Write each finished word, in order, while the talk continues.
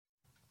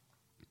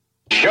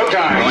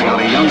Showtime!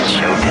 It's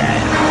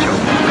showtime. Joe,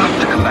 got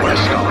to come back to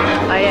Star.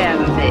 I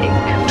am big.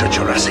 To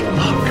Jurassic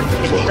Park.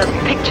 It's the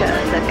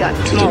pictures that got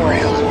small.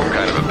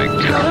 Kind of a big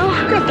deal.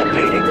 Get the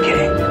painting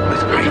king.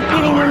 With great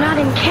Forgetting we're not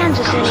in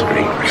Kansas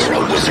anymore.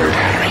 hero wizard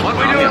Harry. What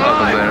we doing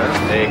live?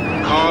 They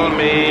call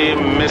me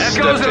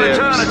Mr. Echoes of Tibbs.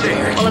 eternity.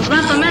 Well, it's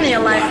not the many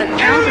of life that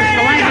counts, it's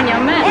the life in your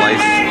men.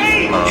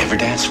 Life Ever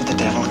dance with the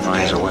devil in the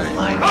finds bed? a way.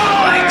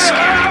 Like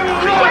scary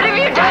movie. What have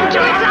you done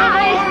to its eyes?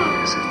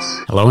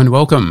 Hello and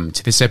welcome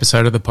to this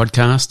episode of the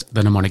podcast,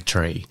 The Mnemonic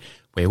Tree,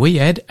 where we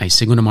add a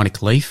single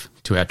mnemonic leaf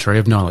to our tree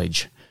of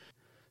knowledge.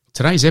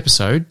 Today's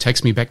episode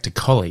takes me back to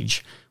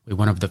college, where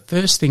one of the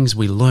first things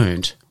we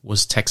learnt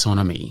was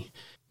taxonomy,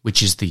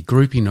 which is the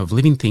grouping of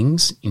living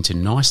things into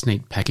nice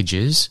neat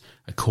packages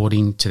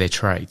according to their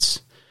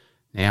traits.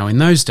 Now, in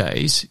those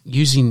days,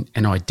 using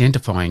an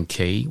identifying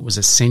key was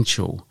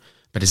essential,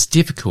 but as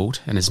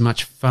difficult and as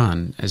much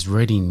fun as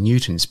reading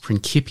Newton's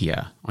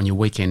Principia on your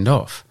weekend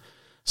off.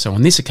 So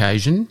on this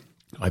occasion,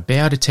 I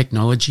bow to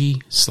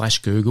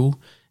technology/Google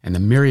and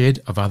the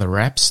myriad of other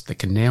apps that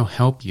can now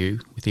help you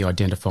with the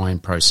identifying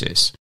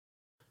process.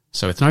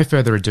 So with no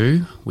further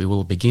ado, we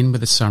will begin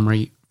with a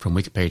summary from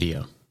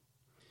Wikipedia.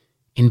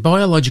 In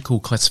biological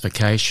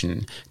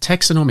classification,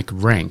 taxonomic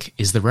rank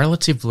is the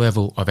relative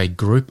level of a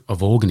group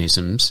of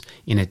organisms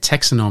in a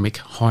taxonomic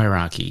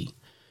hierarchy.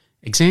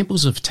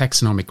 Examples of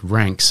taxonomic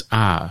ranks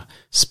are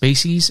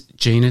species,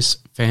 genus,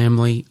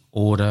 family,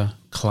 order,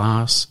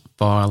 class,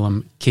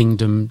 phylum,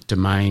 kingdom,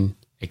 domain,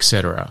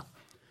 etc.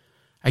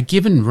 A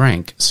given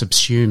rank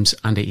subsumes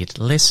under it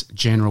less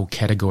general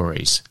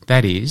categories,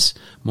 that is,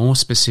 more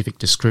specific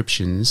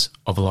descriptions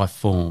of life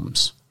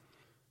forms.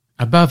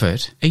 Above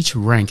it, each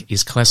rank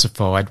is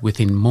classified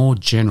within more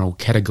general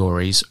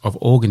categories of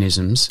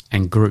organisms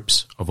and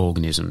groups of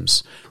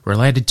organisms,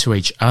 related to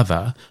each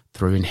other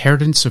through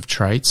inheritance of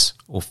traits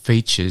or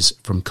features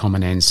from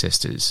common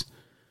ancestors.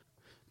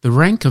 The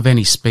rank of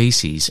any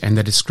species and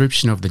the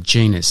description of the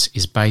genus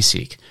is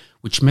basic,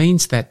 which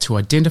means that to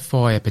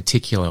identify a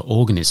particular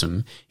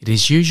organism, it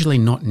is usually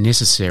not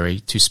necessary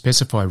to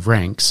specify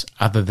ranks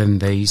other than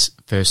these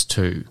first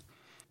two.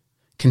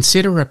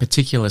 Consider a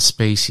particular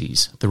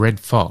species, the red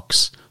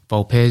fox,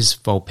 Vulpes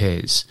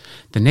vulpes.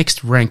 The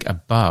next rank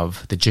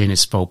above the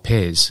genus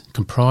Vulpes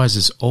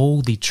comprises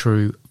all the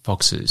true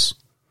foxes.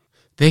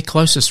 Their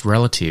closest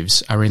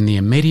relatives are in the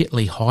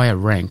immediately higher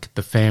rank,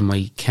 the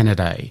family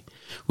Canidae,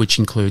 which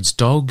includes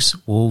dogs,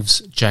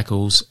 wolves,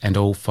 jackals, and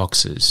all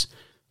foxes.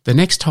 The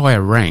next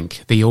higher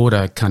rank, the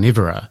order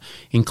Carnivora,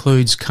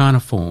 includes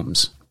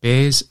carniforms,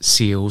 bears,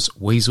 seals,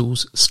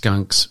 weasels,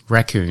 skunks,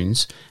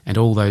 raccoons, and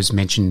all those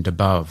mentioned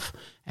above,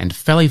 and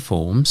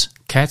falliforms,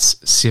 cats,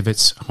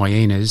 civets,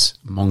 hyenas,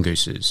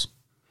 mongooses.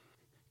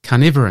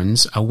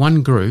 Carnivorans are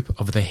one group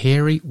of the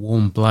hairy,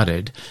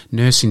 warm-blooded,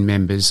 nursing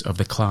members of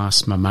the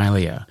class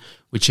Mammalia,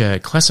 which are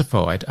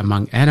classified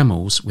among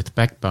animals with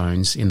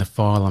backbones in the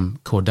phylum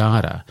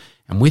Chordata,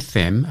 and with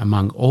them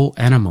among all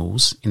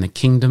animals in the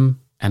kingdom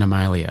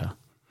Animalia.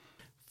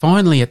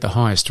 Finally, at the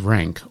highest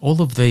rank,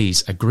 all of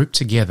these are grouped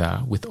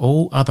together with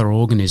all other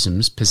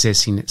organisms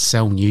possessing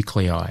cell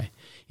nuclei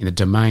in the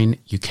domain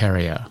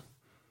Eukarya.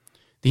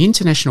 The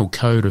International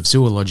Code of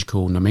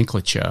Zoological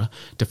Nomenclature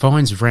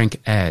defines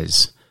rank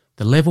as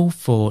the level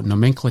for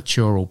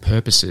nomenclatural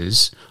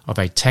purposes of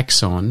a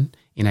taxon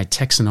in a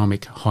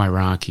taxonomic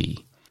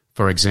hierarchy.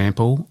 For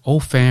example,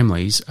 all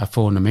families are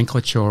for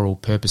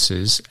nomenclatural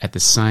purposes at the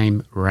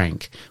same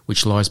rank,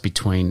 which lies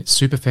between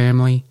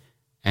superfamily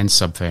and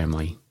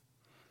subfamily.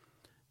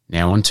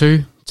 Now on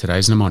to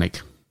today's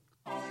mnemonic.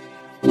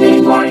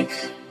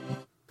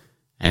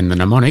 And the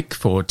mnemonic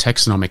for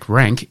taxonomic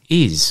rank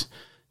is: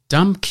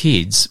 dumb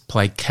kids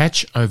play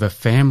catch over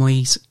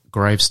family's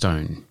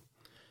gravestone.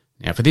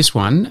 Now for this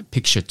one,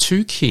 picture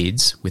two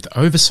kids with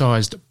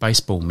oversized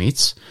baseball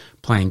mitts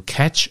playing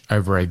catch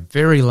over a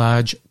very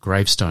large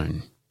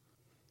gravestone.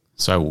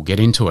 So we'll get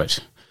into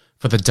it.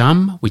 For the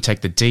dumb, we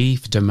take the D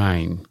for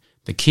domain.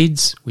 The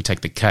kids, we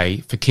take the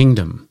K for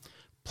kingdom.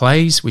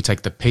 Plays, we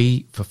take the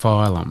P for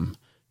phylum.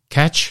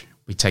 Catch,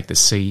 we take the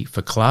C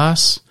for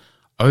class.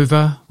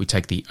 Over, we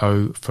take the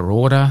O for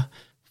order.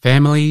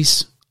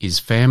 Families is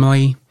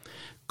family.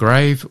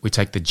 Grave, we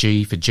take the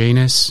G for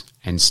genus.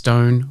 And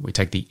stone, we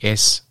take the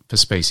S for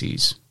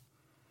species.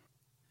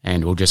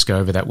 And we'll just go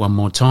over that one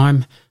more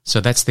time. So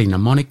that's the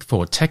mnemonic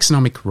for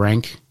taxonomic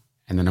rank,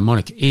 and the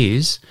mnemonic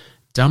is: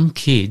 dumb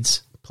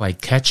kids play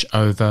catch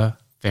over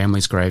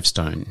family's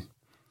gravestone.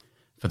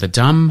 For the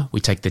dumb, we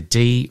take the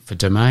D for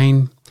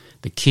domain.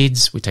 The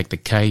kids, we take the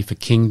K for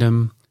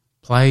kingdom.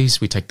 Plays,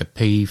 we take the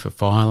P for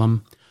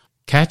phylum.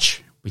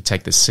 Catch, we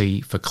take the C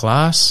for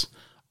class.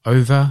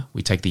 Over,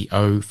 we take the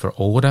O for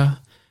order.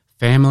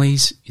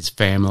 Families is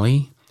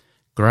family.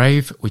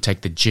 Grave, we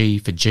take the G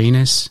for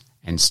genus.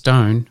 And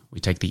stone, we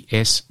take the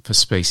S for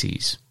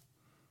species.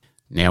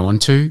 Now on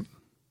to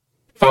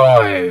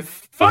 5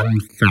 fun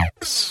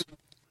facts.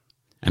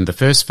 And the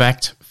first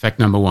fact, fact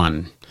number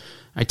 1.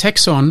 A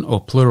taxon,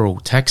 or plural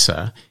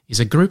taxa, is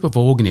a group of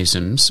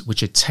organisms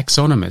which a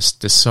taxonomist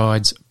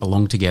decides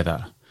belong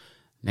together.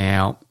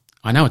 Now,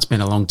 I know it's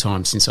been a long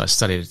time since I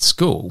studied at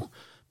school,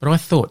 but I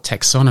thought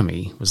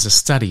taxonomy was the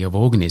study of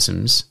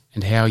organisms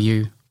and how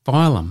you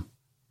file them.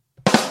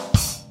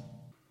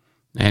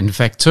 And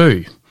fact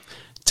 2,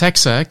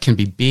 taxa can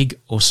be big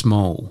or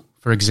small.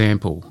 For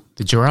example,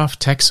 the giraffe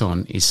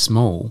taxon is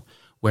small,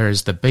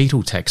 whereas the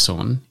beetle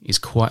taxon is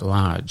quite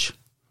large.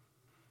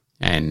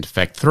 And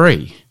fact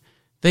 3,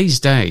 these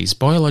days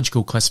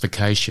biological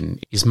classification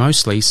is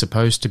mostly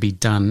supposed to be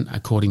done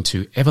according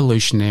to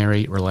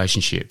evolutionary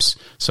relationships,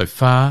 so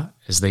far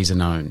as these are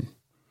known.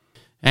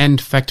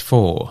 And fact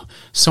 4,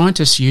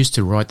 scientists used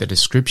to write the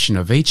description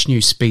of each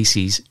new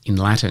species in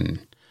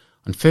Latin.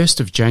 On 1st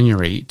of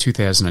January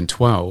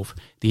 2012,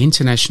 the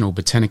International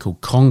Botanical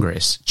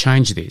Congress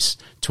changed this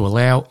to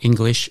allow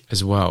English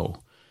as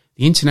well.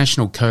 The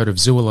International Code of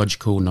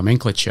Zoological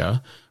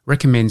Nomenclature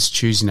recommends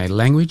choosing a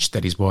language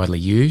that is widely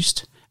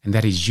used and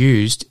that is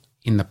used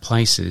in the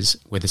places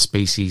where the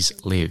species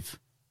live.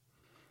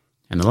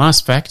 And the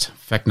last fact,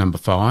 fact number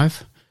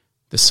 5,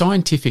 the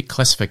scientific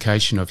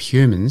classification of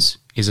humans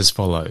is as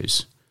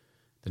follows.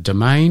 The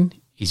domain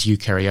is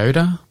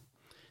Eukaryota,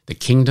 the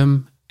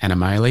kingdom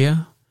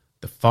Animalia,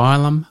 the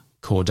phylum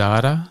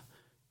Chordata,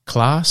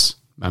 class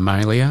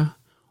Mammalia,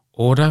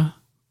 order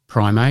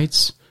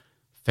Primates,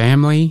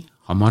 family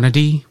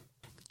Hominidae,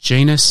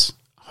 genus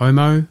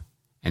Homo,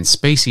 and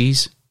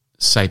species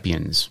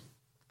Sapiens.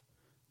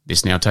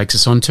 This now takes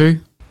us on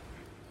to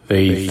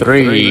the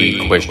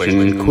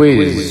 3-question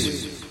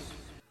quiz.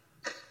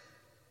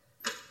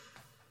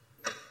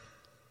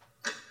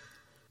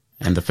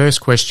 And the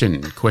first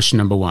question, question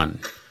number 1.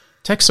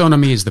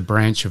 Taxonomy is the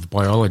branch of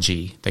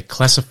biology that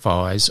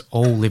classifies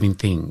all living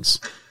things.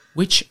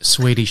 Which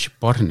Swedish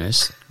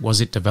botanist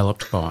was it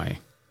developed by?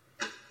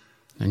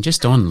 And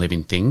just on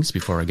living things,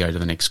 before I go to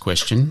the next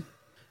question,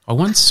 I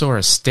once saw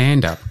a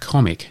stand-up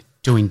comic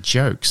doing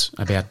jokes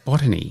about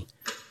botany.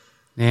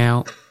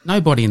 Now,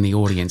 nobody in the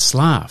audience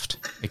laughed,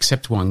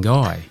 except one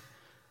guy.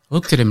 I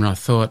looked at him and I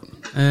thought,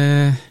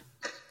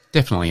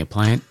 definitely a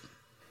plant.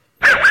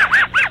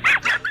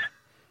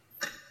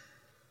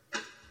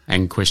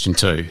 And question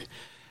 2.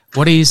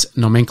 What is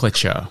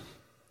nomenclature?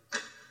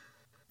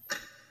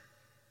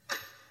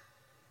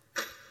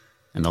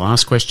 And the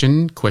last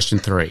question, question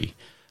 3.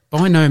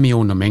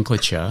 Binomial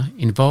nomenclature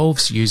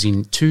involves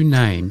using 2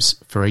 names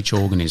for each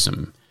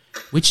organism.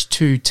 Which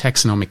 2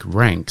 taxonomic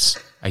ranks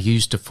are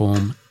used to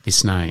form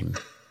this name?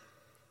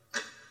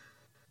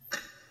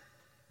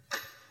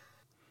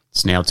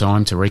 It's now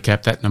time to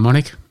recap that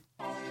mnemonic.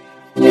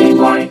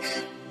 Mnemonic.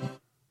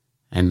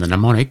 And the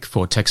mnemonic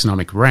for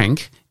taxonomic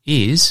rank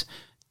is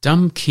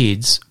dumb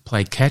kids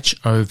play catch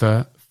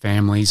over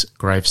family's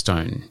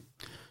gravestone.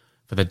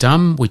 For the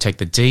dumb, we take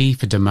the D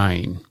for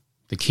domain.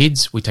 The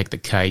kids, we take the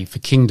K for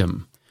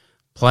kingdom.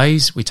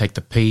 Plays, we take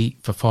the P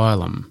for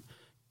phylum.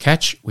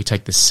 Catch, we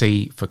take the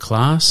C for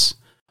class.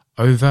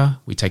 Over,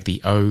 we take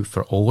the O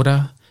for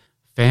order.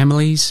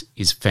 Families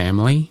is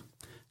family.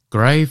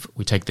 Grave,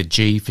 we take the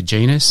G for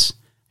genus.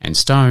 And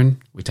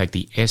stone, we take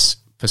the S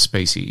for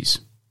species.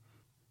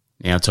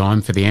 Now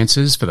time for the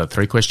answers for the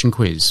 3-question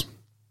quiz.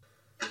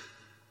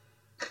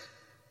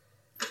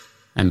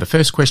 And the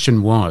first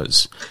question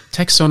was,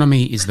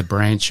 taxonomy is the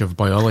branch of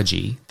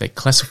biology that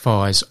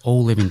classifies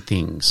all living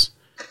things.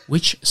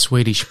 Which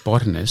Swedish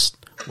botanist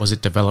was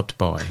it developed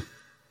by?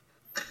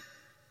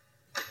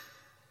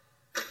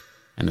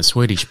 And the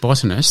Swedish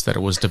botanist that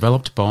it was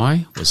developed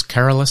by was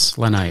Carolus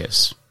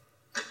Linnaeus.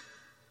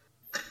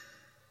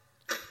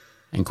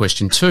 And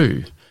question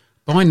 2,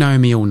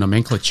 binomial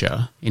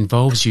nomenclature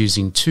involves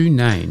using 2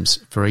 names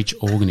for each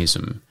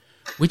organism.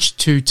 Which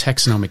 2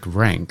 taxonomic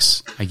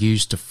ranks are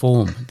used to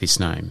form this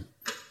name?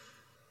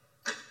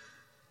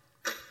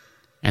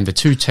 And the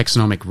 2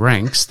 taxonomic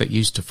ranks that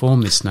used to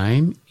form this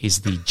name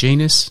is the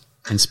genus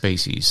and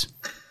species.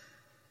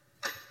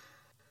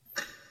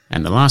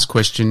 And the last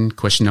question,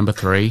 question number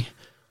 3,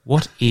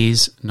 what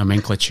is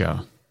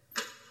nomenclature?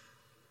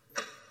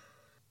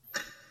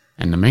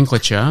 And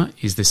nomenclature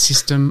is the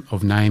system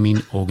of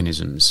naming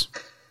organisms.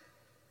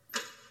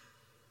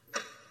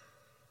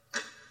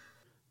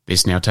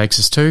 This now takes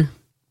us to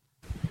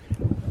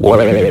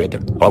Word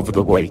of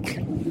the week.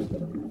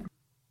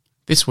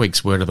 This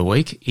week's word of the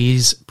week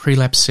is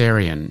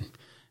prelapsarian,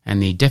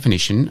 and the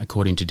definition,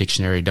 according to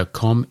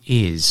dictionary.com,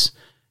 is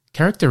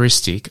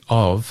characteristic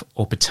of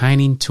or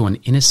pertaining to an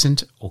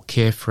innocent or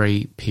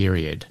carefree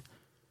period.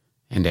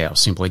 And our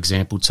simple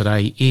example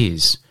today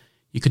is,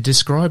 you could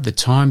describe the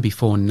time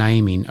before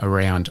naming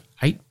around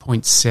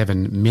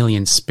 8.7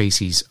 million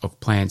species of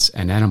plants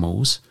and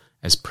animals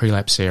as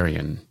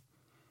prelapsarian.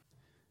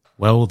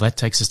 Well, that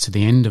takes us to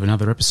the end of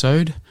another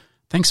episode.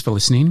 Thanks for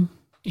listening.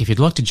 If you'd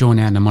like to join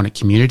our mnemonic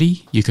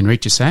community, you can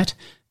reach us at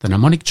the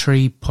Mnemonic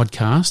Tree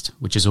Podcast,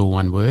 which is all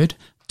one word,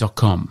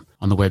 .com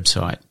on the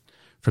website.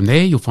 From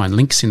there, you'll find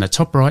links in the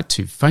top right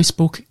to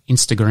Facebook,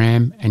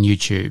 Instagram, and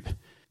YouTube.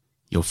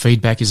 Your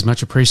feedback is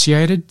much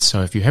appreciated,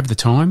 so if you have the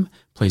time,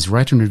 please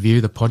rate and review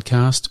the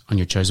podcast on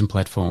your chosen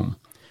platform.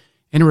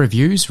 Any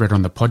reviews read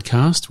on the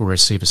podcast will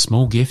receive a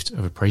small gift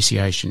of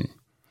appreciation.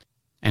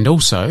 And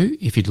also,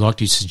 if you'd like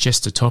to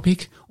suggest a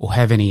topic or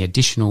have any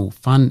additional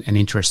fun and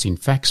interesting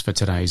facts for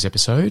today's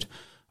episode,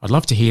 I'd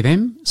love to hear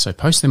them, so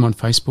post them on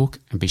Facebook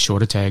and be sure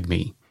to tag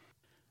me.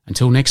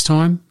 Until next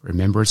time,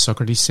 remember as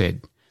Socrates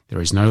said,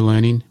 there is no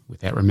learning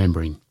without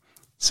remembering.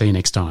 See you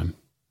next time.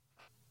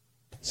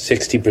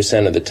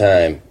 60% of the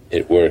time,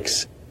 it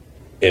works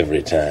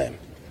every time.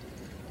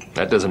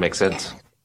 That doesn't make sense.